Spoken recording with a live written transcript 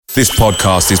This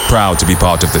podcast is proud to be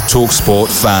part of the TalkSport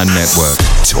Fan Network.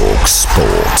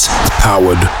 TalkSport.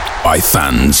 Powered by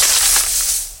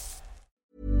fans.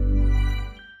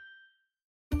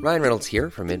 Ryan Reynolds here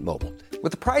from Mint Mobile.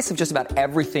 With the price of just about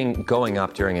everything going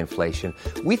up during inflation,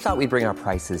 we thought we'd bring our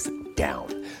prices down.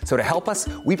 So to help us,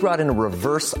 we brought in a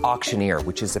reverse auctioneer,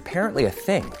 which is apparently a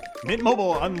thing. Mint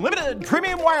Mobile Unlimited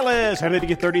Premium Wireless. How to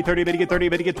get 30, 30, bit to get 30,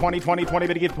 bit to get 20, 20, 20,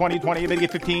 bit to get 20, 20, bit to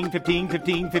get 15, 15,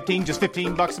 15, 15, just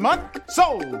 $15 a month?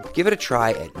 Sold! Give it a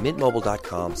try at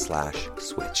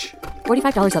mintmobile.com/switch.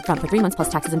 $45 up front for 3 months plus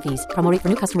taxes and fees. Promo rate for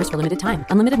new customers for limited time.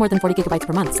 Unlimited more than 40 gigabytes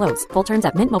per month. Slows full terms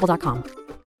at mintmobile.com.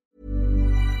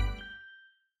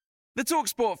 The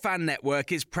TalkSport Fan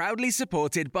Network is proudly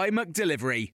supported by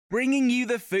McDelivery, bringing you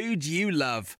the food you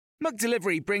love.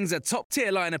 McDelivery brings a top-tier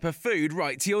lineup of food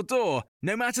right to your door.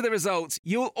 No matter the result,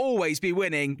 you'll always be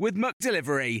winning with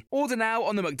McDelivery. Order now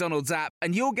on the McDonald's app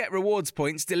and you'll get rewards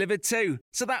points delivered too.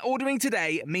 So that ordering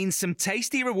today means some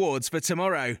tasty rewards for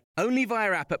tomorrow. Only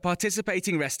via app at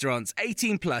participating restaurants.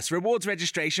 18 plus. Rewards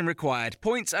registration required.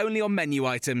 Points only on menu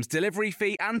items. Delivery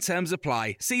fee and terms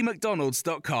apply. See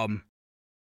mcdonalds.com.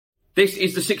 This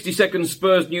is the 60-second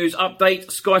Spurs news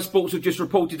update. Sky Sports have just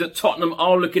reported that Tottenham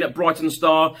are looking at Brighton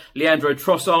star Leandro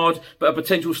Trossard, but a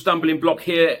potential stumbling block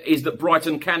here is that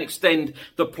Brighton can extend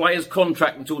the player's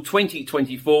contract until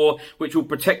 2024, which will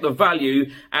protect the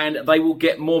value and they will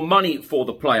get more money for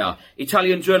the player.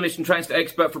 Italian journalist and transfer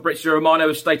expert Fabrizio Romano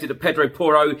has stated that Pedro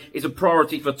Porro is a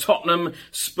priority for Tottenham.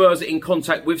 Spurs are in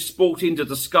contact with Sporting to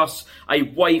discuss a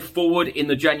way forward in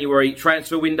the January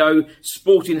transfer window.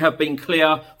 Sporting have been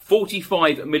clear.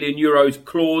 €45 million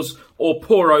clause, or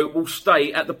Porro will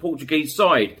stay at the Portuguese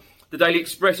side. The Daily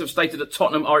Express have stated that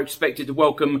Tottenham are expected to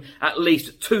welcome at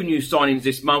least 2 new signings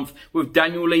this month, with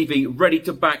Daniel Levy ready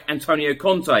to back Antonio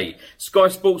Conte. Sky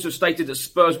Sports have stated that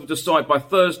Spurs will decide by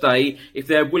Thursday if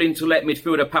they're willing to let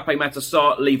midfielder Pape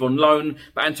Sarr leave on loan,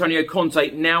 but Antonio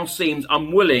Conte now seems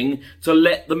unwilling to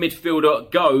let the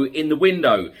midfielder go in the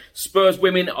window. Spurs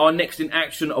women are next in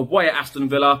action away at Aston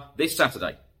Villa this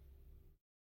Saturday.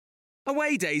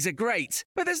 Away days are great,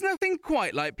 but there's nothing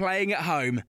quite like playing at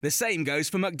home. The same goes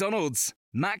for McDonald's.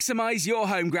 Maximise your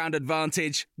home ground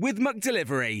advantage with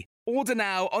McDelivery. Order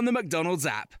now on the McDonald's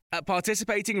app. At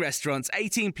participating restaurants,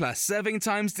 18 plus, serving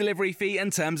times, delivery fee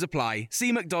and terms apply.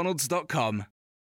 See mcdonalds.com.